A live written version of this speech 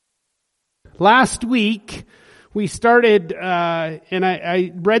Last week, we started, and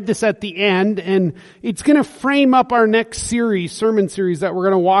I read this at the end, and it's going to frame up our next sermon series that we're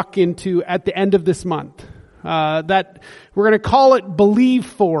going to walk into at the end of this month. That we're going to call it Believe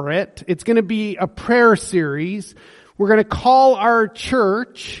For It. It's going to be a prayer series. We're going to call our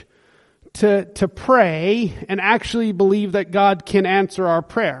church to pray and actually believe that God can answer our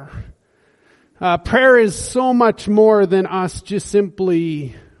prayer. Prayer is so much more than us just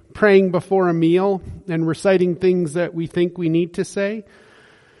simply praying before a meal and reciting things that we think we need to say.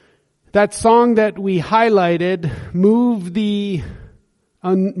 That song that we highlighted, Move the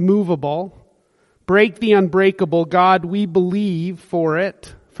Unmovable, Break the Unbreakable, God, we believe for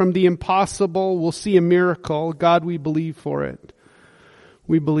it. From the impossible, we'll see a miracle. God, we believe for it.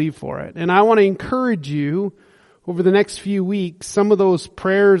 We believe for it. And I want to encourage you over the next few weeks, some of those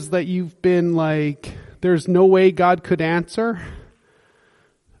prayers that you've been like, there's no way God could answer,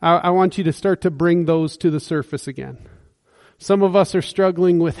 I want you to start to bring those to the surface again. Some of us are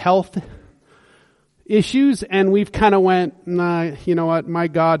struggling with health issues, and we've kind of went, nah, you know what, my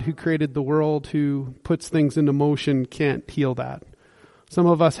God who created the world, who puts things into motion, can't heal that. Some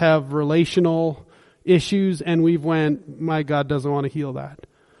of us have relational issues, and we've went, my God doesn't want to heal that.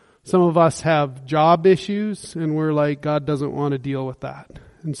 Some of us have job issues, and we're like, God doesn't want to deal with that.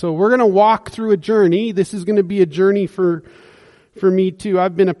 And so we're going to walk through a journey. This is going to be a journey for me too.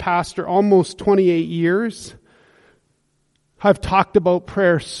 I've been a pastor almost 28 years. I've talked about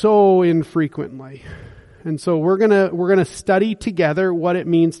prayer so infrequently. And so we're going to study together what it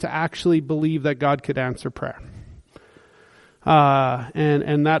means to actually believe that God could answer prayer.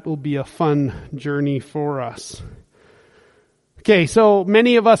 And that will be a fun journey for us. Okay, so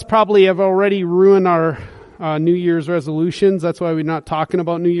many of us probably have already ruined our New Year's resolutions. That's why we're not talking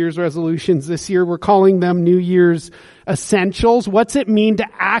about New Year's resolutions this year. We're calling them New Year's essentials. What's it mean to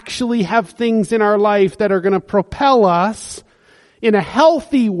actually have things in our life that are going to propel us in a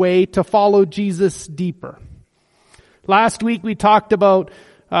healthy way to follow Jesus deeper? Last week we talked about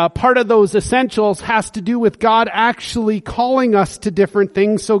part of those essentials has to do with God actually calling us to different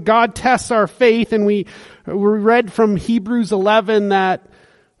things. So God tests our faith, and we read from Hebrews 11 that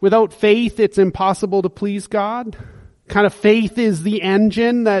without faith it's impossible to please God. Kind of faith is the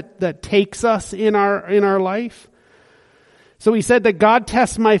engine that takes us in our life. So he said that God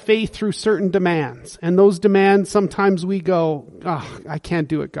tests my faith through certain demands. And those demands, sometimes we go, I can't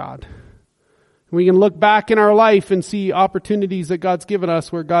do it, God. We can look back in our life and see opportunities that God's given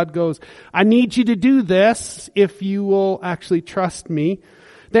us where God goes, I need you to do this if you will actually trust me.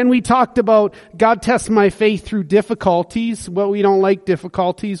 Then we talked about God tests my faith through difficulties. Well, we don't like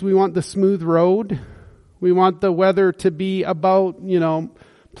difficulties. We want the smooth road. We want the weather to be about,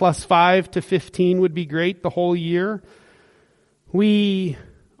 plus 5 to 15 would be great the whole year. We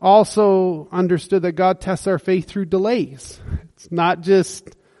also understood that God tests our faith through delays. It's not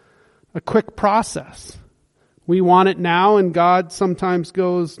just a quick process. We want it now, and God sometimes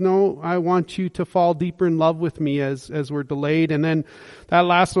goes, no, I want you to fall deeper in love with me as we're delayed. And then that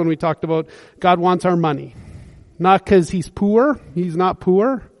last one we talked about, God wants our money. Not because he's poor. He's not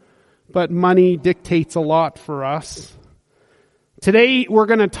poor. But money dictates a lot for us. Today we're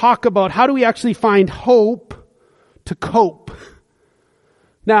going to talk about how do we actually find hope to cope.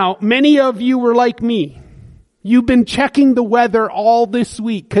 Now, many of you were like me. You've been checking the weather all this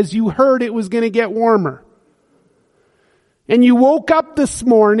week because you heard it was going to get warmer. And you woke up this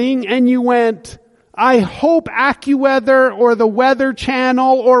morning and you went, I hope AccuWeather or the Weather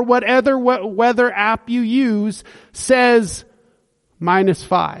Channel or whatever weather app you use says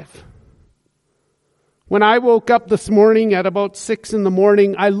 -5. When I woke up this morning at about 6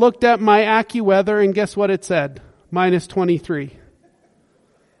 a.m, I looked at my AccuWeather and guess what it said? -23.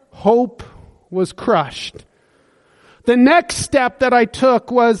 Hope was crushed. The next step that I took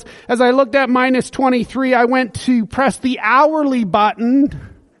was, as I looked at -23, I went to press the hourly button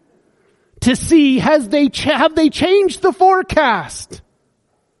to see, have they changed the forecast?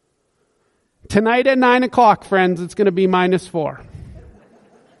 Tonight at 9:00, friends, it's going to be -4.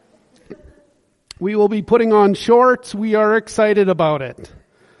 We will be putting on shorts. We are excited about it.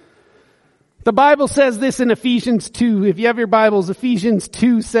 The Bible says this in Ephesians 2. If you have your Bibles, Ephesians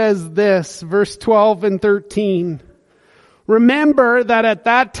 2 says this, verse 12 and 13. Remember that at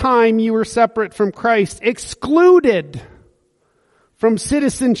that time you were separate from Christ, excluded from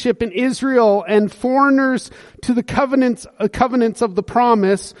citizenship in Israel and foreigners to the covenants of the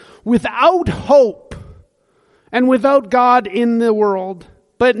promise, without hope and without God in the world.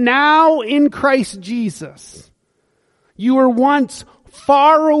 But now in Christ Jesus, you were once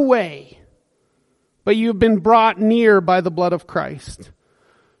far away, but you've been brought near by the blood of Christ.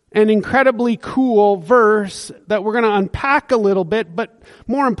 an incredibly cool verse that we're going to unpack a little bit, but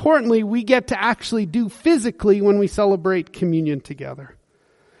more importantly, we get to actually do physically when we celebrate communion together.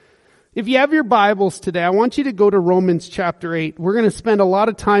 If you have your Bibles today, I want you to go to Romans chapter 8. We're going to spend a lot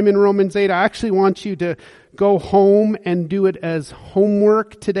of time in Romans 8. I actually want you to go home and do it as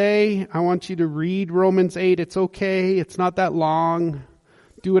homework today. I want you to read Romans 8. It's okay. It's not that long.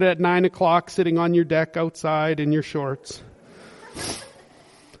 Do it at 9 o'clock sitting on your deck outside in your shorts.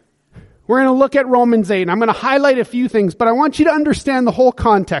 We're going to look at Romans 8, and I'm going to highlight a few things, but I want you to understand the whole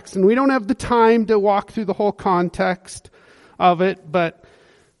context. And we don't have the time to walk through the whole context of it, but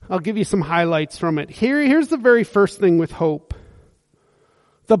I'll give you some highlights from it. Here's the very first thing with hope.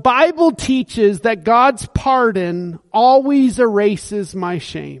 The Bible teaches that God's pardon always erases my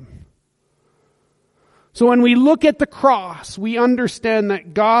shame. So when we look at the cross, we understand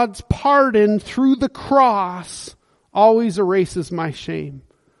that God's pardon through the cross always erases my shame.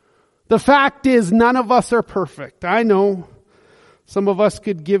 The fact is, none of us are perfect. I know. Some of us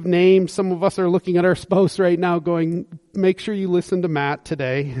could give names. Some of us are looking at our spouse right now going, make sure you listen to Matt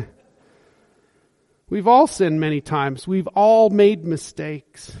today. We've all sinned many times. We've all made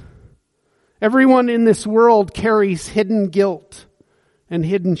mistakes. Everyone in this world carries hidden guilt and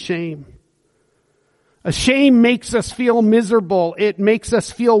hidden shame. A shame makes us feel miserable. It makes us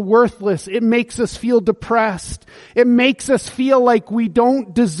feel worthless. It makes us feel depressed. It makes us feel like we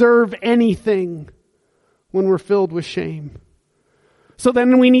don't deserve anything when we're filled with shame. So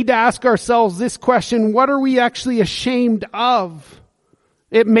then we need to ask ourselves this question: what are we actually ashamed of?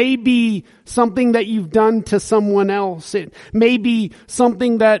 It may be something that you've done to someone else. It may be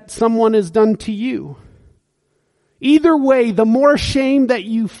something that someone has done to you. Either way, the more shame that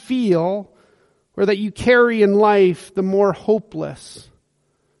you feel or that you carry in life, the more hopeless.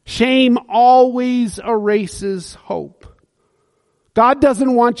 Shame always erases hope. God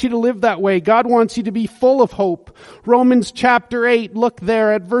doesn't want you to live that way. God wants you to be full of hope. Romans chapter 8, look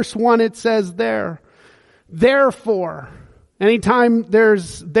there at verse 1, it says there, therefore, anytime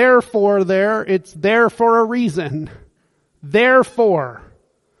there's therefore there, it's there for a reason. Therefore,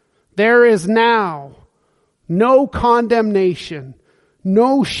 there is now no condemnation,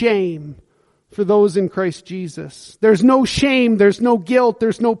 no shame for those in Christ Jesus. There's no shame, there's no guilt,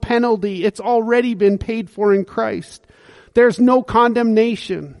 there's no penalty. It's already been paid for in Christ. There's no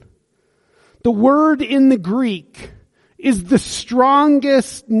condemnation. The word in the Greek is the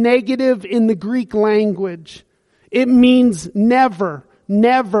strongest negative in the Greek language. It means never,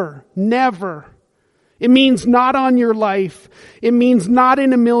 never, never. It means not on your life. It means not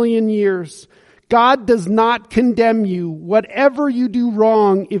in a million years. God does not condemn you, whatever you do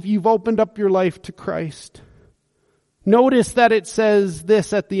wrong, if you've opened up your life to Christ. Notice that it says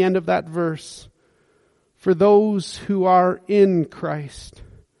this at the end of that verse: for those who are in Christ.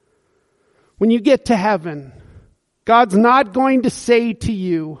 When you get to heaven, God's not going to say to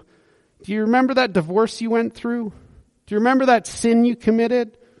you, do you remember that divorce you went through? Do you remember that sin you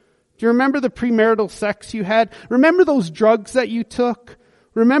committed? Do you remember the premarital sex you had? Remember those drugs that you took?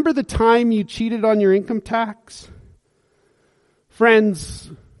 Remember the time you cheated on your income tax? Friends,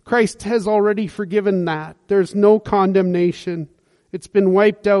 Christ has already forgiven that. There's no condemnation. It's been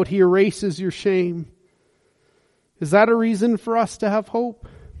wiped out. He erases your shame. Is that a reason for us to have hope?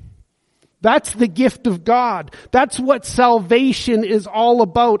 That's the gift of God. That's what salvation is all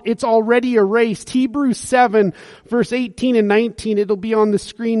about. It's already erased. Hebrews 7, verse 18 and 19, it'll be on the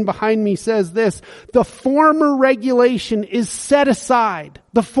screen behind me, says this: the former regulation is set aside.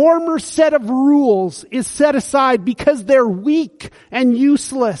 The former set of rules is set aside because they're weak and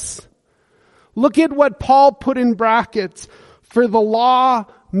useless. Look at what Paul put in brackets: for the law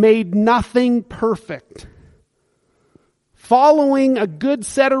made nothing perfect. Following a good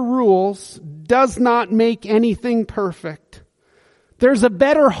set of rules does not make anything perfect. There's a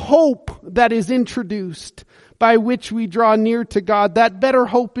better hope that is introduced by which we draw near to God. That better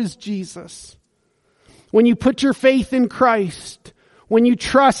hope is Jesus. When you put your faith in Christ, when you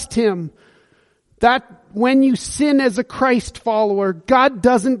trust Him, that when you sin as a Christ follower, God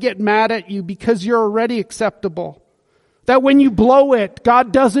doesn't get mad at you because you're already acceptable. That when you blow it,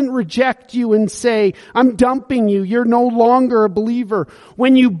 God doesn't reject you and say, I'm dumping you, you're no longer a believer.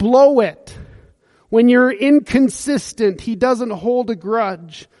 When you blow it, when you're inconsistent, He doesn't hold a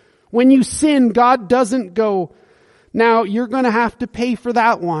grudge. When you sin, God doesn't go, now you're going to have to pay for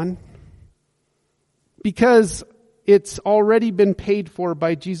that one, because it's already been paid for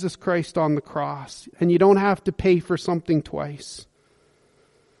by Jesus Christ on the cross, and you don't have to pay for something twice.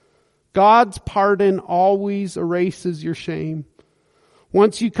 God's pardon always erases your shame.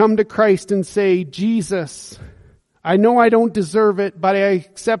 Once you come to Christ and say, Jesus, I know I don't deserve it, but I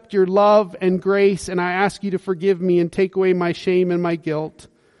accept your love and grace, and I ask you to forgive me and take away my shame and my guilt.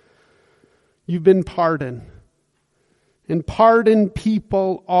 You've been pardoned. And pardoned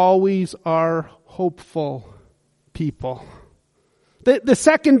people always are hopeful people. The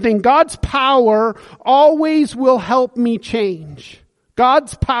second thing, God's power always will help me change.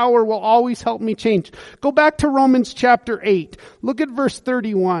 God's power will always help me change. Go back to Romans chapter 8. Look at verse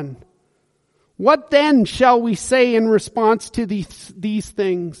 31. What then shall we say in response to these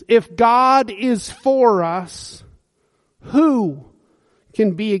things? If God is for us, who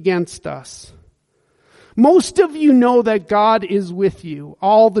can be against us? Most of you know that God is with you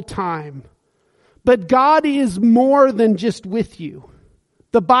all the time. But God is more than just with you.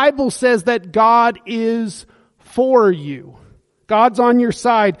 The Bible says that God is for you. God's on your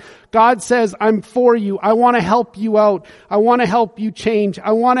side. God says, I'm for you. I want to help you out. I want to help you change.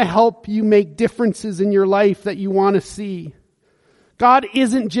 I want to help you make differences in your life that you want to see. God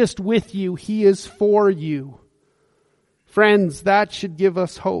isn't just with you. He is for you. Friends, that should give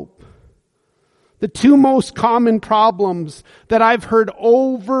us hope. The two most common problems that I've heard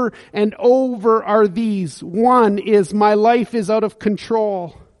over and over are these. One is my life is out of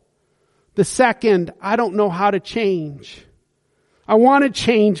control. The second, I don't know how to change. I want to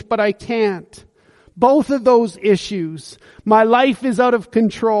change, but I can't. Both of those issues, my life is out of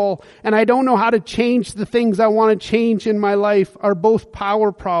control and I don't know how to change the things I want to change in my life, are both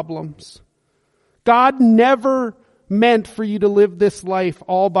power problems. God never meant for you to live this life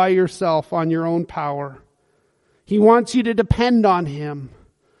all by yourself on your own power. He wants you to depend on Him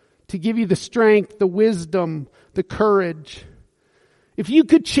to give you the strength, the wisdom, the courage. If you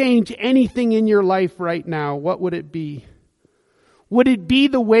could change anything in your life right now, what would it be? Would it be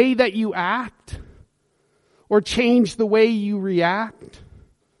the way that you act? Or change the way you react?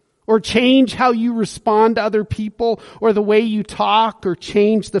 Or change how you respond to other people? Or the way you talk? Or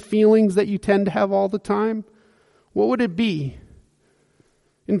change the feelings that you tend to have all the time? What would it be?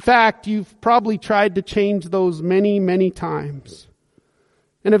 In fact, you've probably tried to change those many, many times.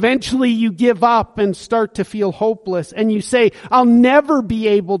 And eventually you give up and start to feel hopeless. And you say, I'll never be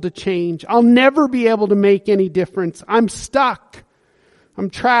able to change. I'll never be able to make any difference. I'm stuck. I'm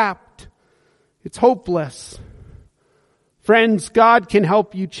trapped. It's hopeless. Friends, God can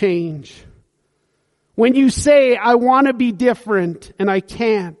help you change. When you say, I want to be different and I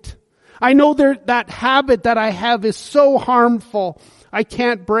can't. I know that habit that I have is so harmful. I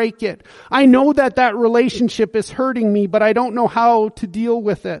can't break it. I know that relationship is hurting me, but I don't know how to deal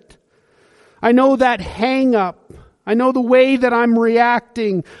with it. I know that hang up. I know the way that I'm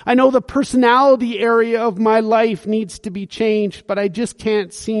reacting. I know the personality area of my life needs to be changed, but I just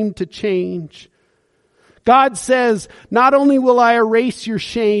can't seem to change. God says, not only will I erase your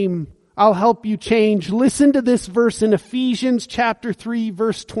shame, I'll help you change. Listen to this verse in Ephesians chapter 3,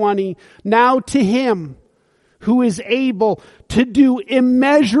 verse 20. Now to Him who is able to do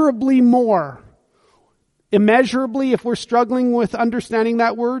immeasurably more. Immeasurably, if we're struggling with understanding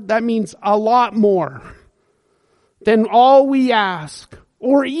that word, that means a lot more than all we ask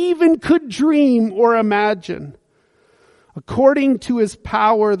or even could dream or imagine, according to His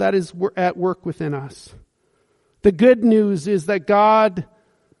power that is at work within us. The good news is that God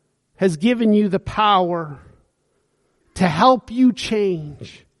has given you the power to help you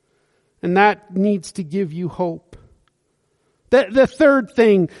change. And that needs to give you hope. The third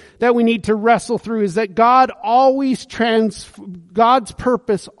thing that we need to wrestle through is that God's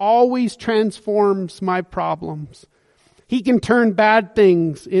purpose always transforms my problems. He can turn bad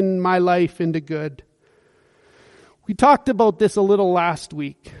things in my life into good. We talked about this a little last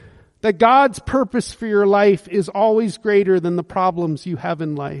week. That God's purpose for your life is always greater than the problems you have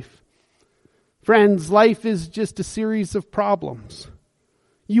in life. Friends, life is just a series of problems.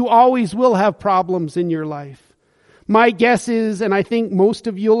 You always will have problems in your life. My guess is, and I think most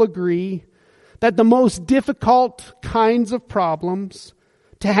of you'll agree, that the most difficult kinds of problems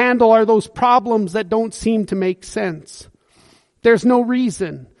to handle are those problems that don't seem to make sense. There's no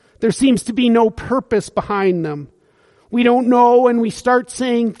reason. There seems to be no purpose behind them. We don't know, and we start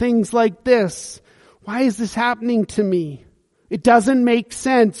saying things like this. Why is this happening to me? It doesn't make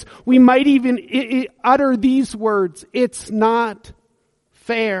sense. We might even utter these words. It's not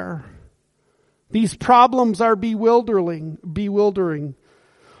fair. These problems are bewildering.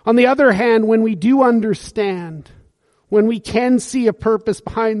 On the other hand, when we do understand, when we can see a purpose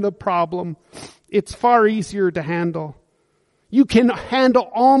behind the problem, it's far easier to handle. You can handle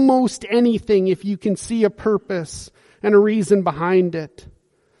almost anything if you can see a purpose and a reason behind it.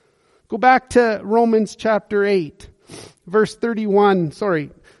 Go back to Romans chapter 8, verse 31.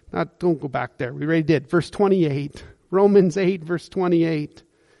 Don't go back there. We already did. Verse 28. Romans 8, verse 28.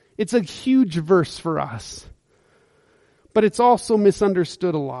 It's a huge verse for us. But it's also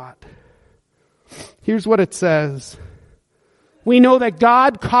misunderstood a lot. Here's what it says. We know that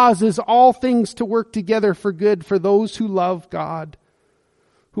God causes all things to work together for good for those who love God,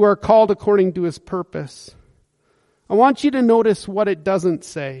 who are called according to his purpose. I want you to notice what it doesn't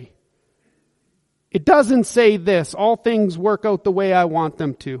say. It doesn't say this, all things work out the way I want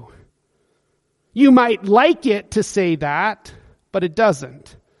them to. You might like it to say that, but it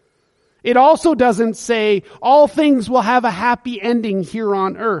doesn't. It also doesn't say all things will have a happy ending here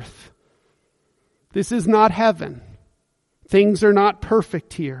on earth. This is not heaven. Things are not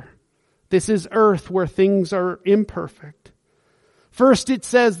perfect here. This is earth where things are imperfect. First it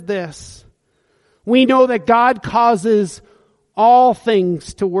says this. We know that God causes all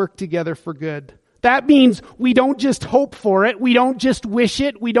things to work together for good. That means we don't just hope for it. We don't just wish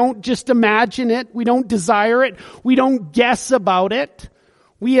it. We don't just imagine it. We don't desire it. We don't guess about it.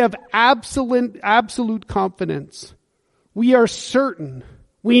 We have absolute confidence. We are certain.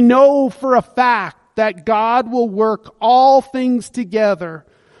 We know for a fact that God will work all things together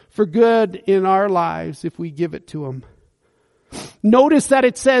for good in our lives if we give it to him. Notice that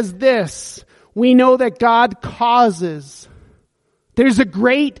it says this. We know that God causes. There's a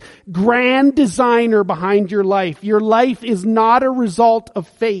great, grand designer behind your life. Your life is not a result of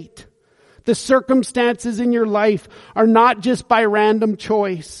fate. The circumstances in your life are not just by random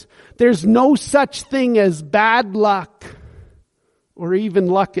choice. There's no such thing as bad luck or even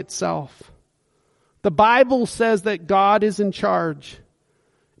luck itself. The Bible says that God is in charge.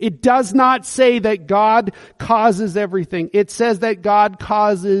 It does not say that God causes everything. It says that God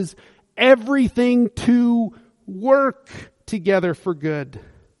causes everything to work together for good.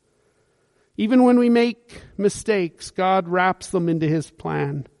 Even when we make mistakes, God wraps them into his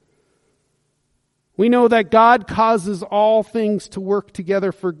plan. We know that God causes all things to work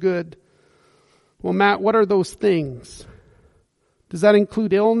together for good. Well, Matt, what are those things? Does that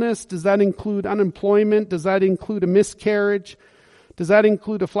include illness? Does that include unemployment? Does that include a miscarriage? Does that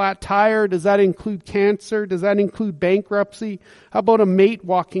include a flat tire? Does that include cancer? Does that include bankruptcy? How about a mate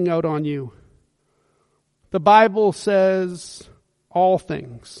walking out on you? The Bible says all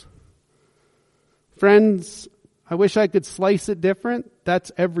things. Friends, I wish I could slice it different.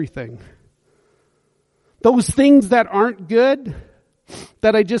 That's everything. Those things that aren't good,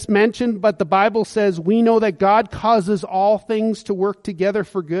 that I just mentioned, but the Bible says we know that God causes all things to work together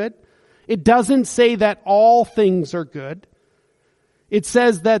for good. It doesn't say that all things are good. It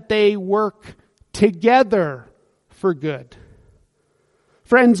says that they work together for good.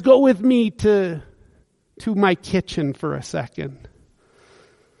 Friends, go with me to my kitchen for a second.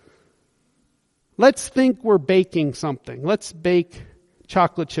 Let's think we're baking something. Let's bake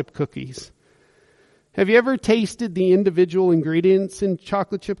chocolate chip cookies. Have you ever tasted the individual ingredients in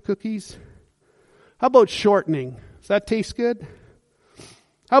chocolate chip cookies? How about shortening? Does that taste good?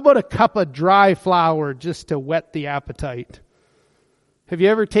 How about a cup of dry flour just to whet the appetite? Have you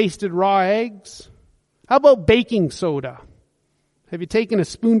ever tasted raw eggs? How about baking soda? Have you taken a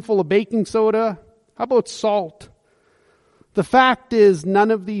spoonful of baking soda? How about salt? The fact is,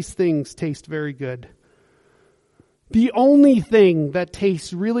 none of these things taste very good. The only thing that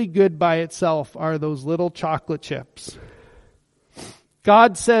tastes really good by itself are those little chocolate chips.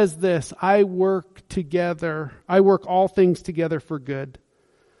 God says this, I work all things together for good.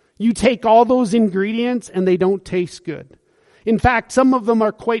 You take all those ingredients and they don't taste good. In fact, some of them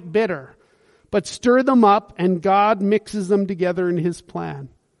are quite bitter. But stir them up and God mixes them together in his plan.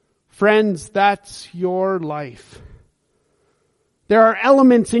 Friends, that's your life. There are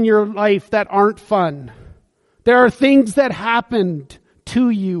elements in your life that aren't fun. There are things that happened to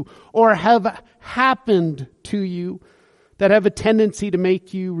you or have happened to you that have a tendency to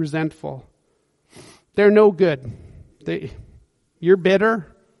make you resentful. They're no good. You're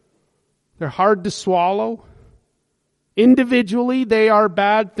bitter. They're hard to swallow. Individually, they are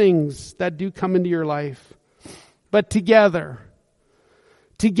bad things that do come into your life. But together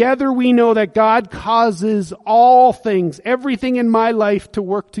we know that God causes all things, everything in my life to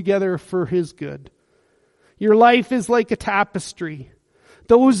work together for his good. Your life is like a tapestry.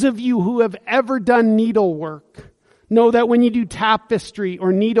 Those of you who have ever done needlework know that when you do tapestry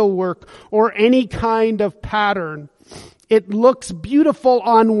or needlework or any kind of pattern, it looks beautiful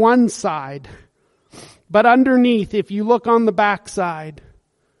on one side. But underneath, if you look on the back side,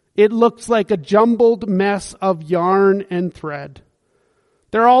 it looks like a jumbled mess of yarn and thread.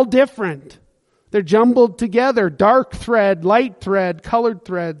 They're all different. They're jumbled together. Dark thread, light thread, colored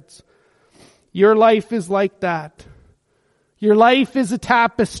threads. Your life is like that. Your life is a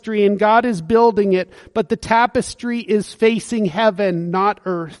tapestry and God is building it, but the tapestry is facing heaven, not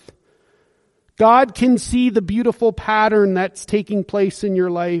earth. God can see the beautiful pattern that's taking place in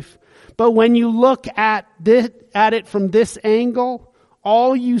your life. But when you look at it from this angle,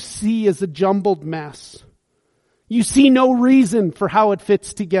 all you see is a jumbled mess. You see no reason for how it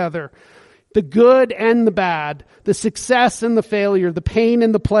fits together. The good and the bad, the success and the failure, the pain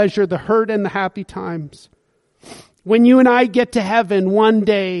and the pleasure, the hurt and the happy times. When you and I get to heaven one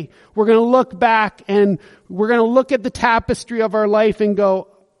day, we're going to look back and we're going to look at the tapestry of our life and go,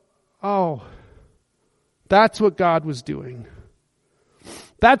 oh, that's what God was doing.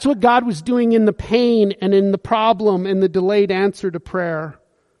 That's what God was doing in the pain and in the problem and the delayed answer to prayer.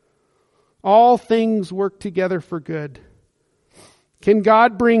 All things work together for good. Can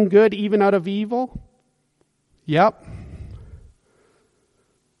God bring good even out of evil? Yep.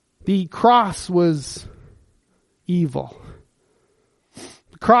 The cross was evil.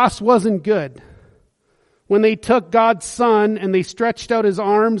 The cross wasn't good. When they took God's Son and they stretched out his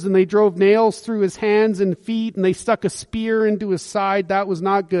arms and they drove nails through his hands and feet and they stuck a spear into his side, that was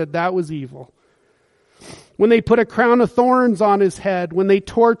not good. That was evil. When they put a crown of thorns on his head, when they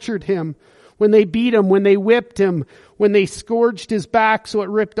tortured him, when they beat him, when they whipped him, when they scourged his back so it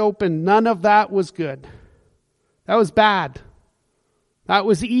ripped open, none of that was good. That was bad. That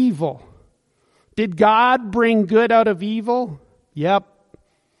was evil. Did God bring good out of evil? Yep.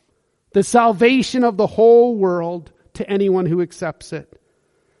 The salvation of the whole world to anyone who accepts it.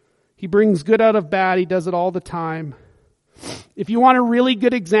 He brings good out of bad. He does it all the time. If you want a really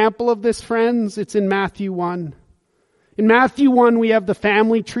good example of this, friends, it's in Matthew 1. In Matthew 1, we have the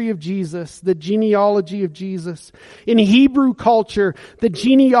family tree of Jesus, the genealogy of Jesus. In Hebrew culture, the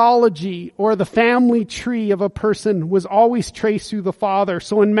genealogy or the family tree of a person was always traced through the father.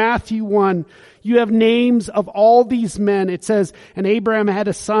 So in Matthew 1, you have names of all these men. It says, and Abraham had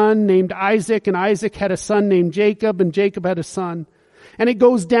a son named Isaac, and Isaac had a son named Jacob, and Jacob had a son. And it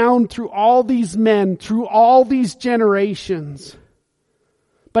goes down through all these men, through all these generations.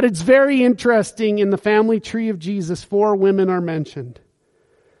 But it's very interesting, in the family tree of Jesus, 4 women are mentioned.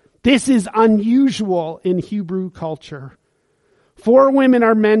 This is unusual in Hebrew culture. 4 women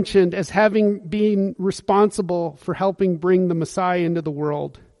are mentioned as having been responsible for helping bring the Messiah into the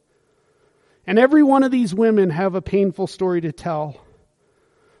world. And every one of these women have a painful story to tell.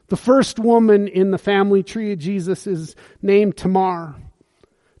 The first woman in the family tree of Jesus is named Tamar.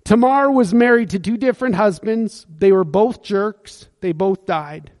 Tamar was married to 2 different husbands. They were both jerks. They both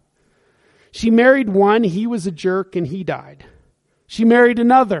died. She married one. He was a jerk and he died. She married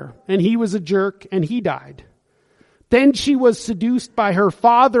another and he was a jerk and he died. Then she was seduced by her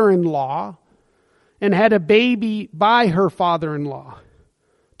father-in-law and had a baby by her father-in-law.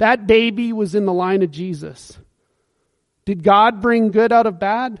 That baby was in the line of Jesus. Did God bring good out of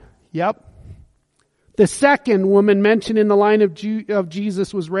bad? Yep. The second woman mentioned in the line of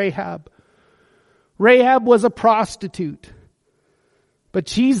Jesus was Rahab. Rahab was a prostitute, but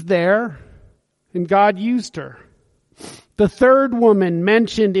she's there and God used her. The third woman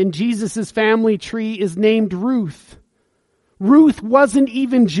mentioned in Jesus' family tree is named Ruth. Ruth wasn't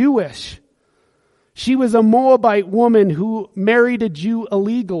even Jewish. She was a Moabite woman who married a Jew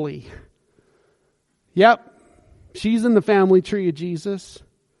illegally. Yep, she's in the family tree of Jesus.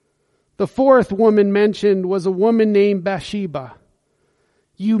 The fourth woman mentioned was a woman named Bathsheba.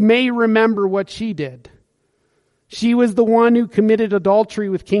 You may remember what she did. She was the one who committed adultery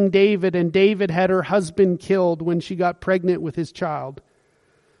with King David, and David had her husband killed when she got pregnant with his child.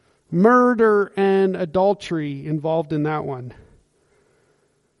 Murder and adultery involved in that one.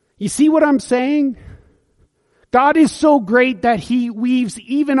 You see what I'm saying? God is so great that He weaves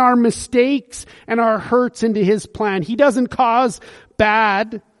even our mistakes and our hurts into His plan. He doesn't cause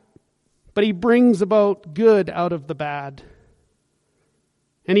bad, but He brings about good out of the bad.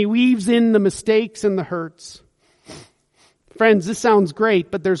 And He weaves in the mistakes and the hurts. Friends, this sounds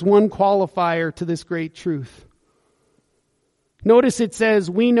great, but there's one qualifier to this great truth. Notice it says,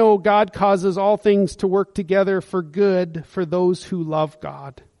 we know God causes all things to work together for good for those who love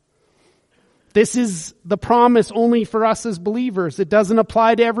God. This is the promise only for us as believers. It doesn't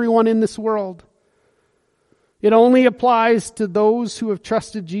apply to everyone in this world. It only applies to those who have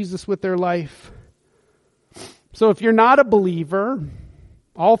trusted Jesus with their life. So if you're not a believer,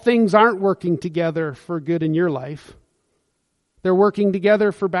 all things aren't working together for good in your life. They're working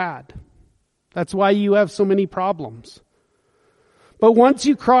together for bad. That's why you have so many problems. But once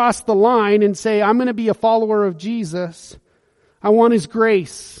you cross the line and say, I'm going to be a follower of Jesus, I want His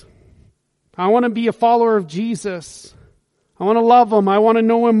grace. I want to be a follower of Jesus. I want to love him. I want to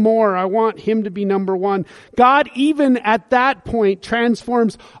know him more. I want him to be number one. God, even at that point,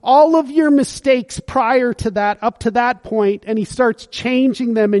 transforms all of your mistakes prior to that, up to that point, and he starts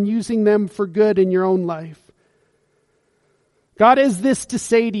changing them and using them for good in your own life. God has this to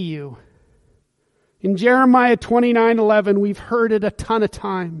say to you. In Jeremiah 29:11, we've heard it a ton of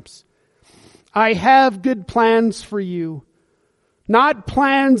times. I have good plans for you. Not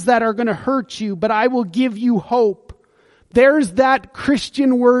plans that are going to hurt you, but I will give you hope. There's that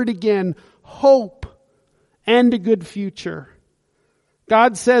Christian word again, hope and a good future.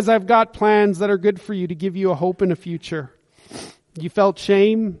 God says, I've got plans that are good for you to give you a hope and a future. You felt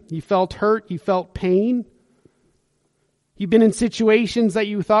shame, you felt hurt, you felt pain. You've been in situations that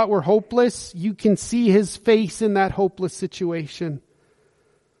you thought were hopeless. You can see his face in that hopeless situation.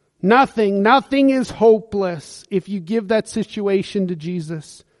 Nothing is hopeless if you give that situation to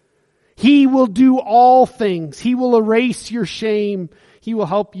Jesus. He will do all things. He will erase your shame. He will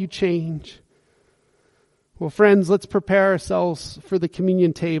help you change. Well, friends, let's prepare ourselves for the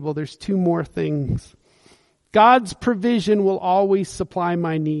communion table. There's two more things. God's provision will always supply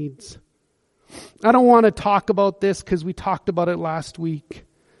my needs. I don't want to talk about this because we talked about it last week.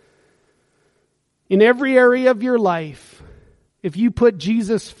 In every area of your life, if you put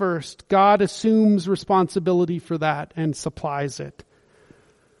Jesus first, God assumes responsibility for that and supplies it.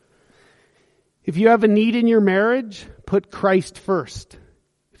 If you have a need in your marriage, put Christ first.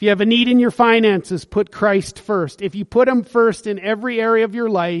 If you have a need in your finances, put Christ first. If you put him first in every area of your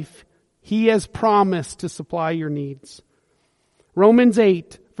life, he has promised to supply your needs. Romans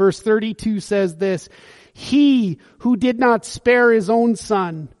 8, verse 32 says this, he who did not spare his own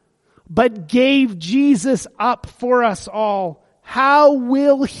son, but gave Jesus up for us all, how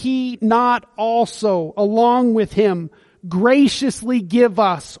will he not also, along with him, graciously give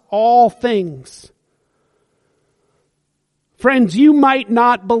us all things? Friends, you might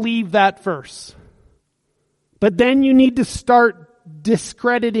not believe that verse, but then you need to start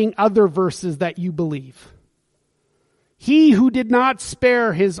discrediting other verses that you believe. He who did not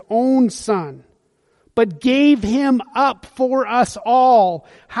spare his own son, but gave him up for us all,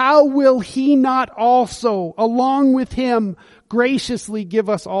 how will he not also, along with him, graciously give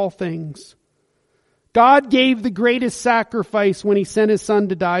us all things? God gave the greatest sacrifice when he sent his son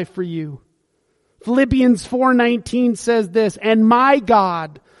to die for you. Philippians 4:19 says this, and my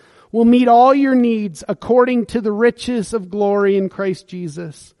God will meet all your needs according to the riches of glory in Christ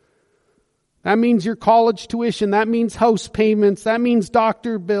Jesus. That means your college tuition. That means house payments. That means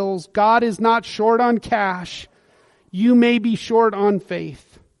doctor bills. God is not short on cash. You may be short on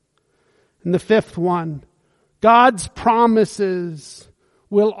faith. And the fifth one, God's promises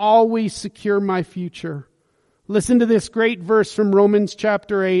will always secure my future. Listen to this great verse from Romans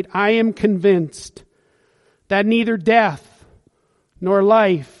chapter 8. I am convinced that neither death nor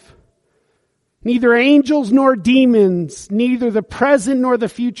life, neither angels nor demons, neither the present nor the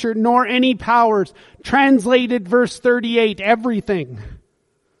future, nor any powers, translated verse 38, everything,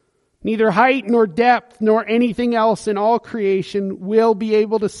 neither height nor depth nor anything else in all creation will be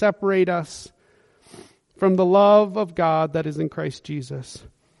able to separate us from the love of God that is in Christ Jesus.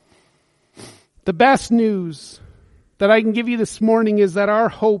 The best news that I can give you this morning is that our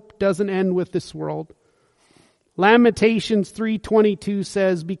hope doesn't end with this world. Lamentations 3:22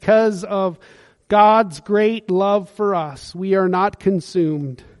 says, because of God's great love for us, we are not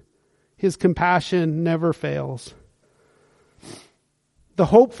consumed. His compassion never fails. The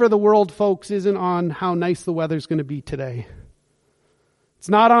hope for the world, folks, isn't on how nice the weather's going to be today. It's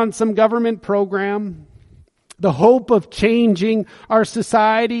not on some government program. The hope of changing our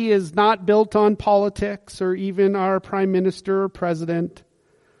society is not built on politics or even our prime minister or president.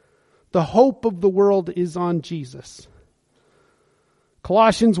 The hope of the world is on Jesus.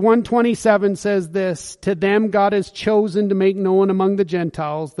 Colossians 1:27 says this, to them God has chosen to make known among the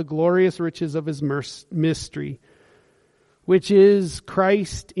Gentiles the glorious riches of his mystery, which is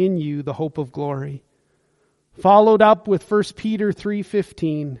Christ in you, the hope of glory. Followed up with 1 Peter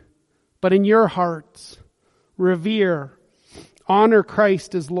 3:15, but in your hearts, revere, honor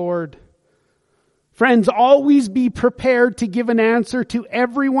Christ as Lord. Friends, always be prepared to give an answer to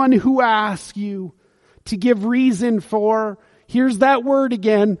everyone who asks you, to give reason for, here's that word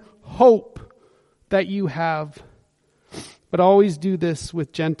again, hope that you have. But always do this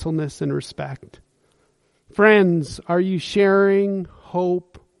with gentleness and respect. Friends, are you sharing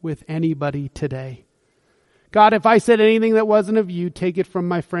hope with anybody today? God, if I said anything that wasn't of you, take it from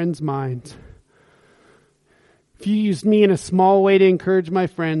my friends' minds. If you used me in a small way to encourage my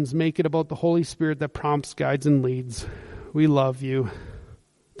friends, make it about the Holy Spirit that prompts, guides, and leads. We love you.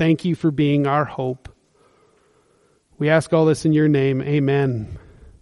 Thank you for being our hope. We ask all this in your name. Amen.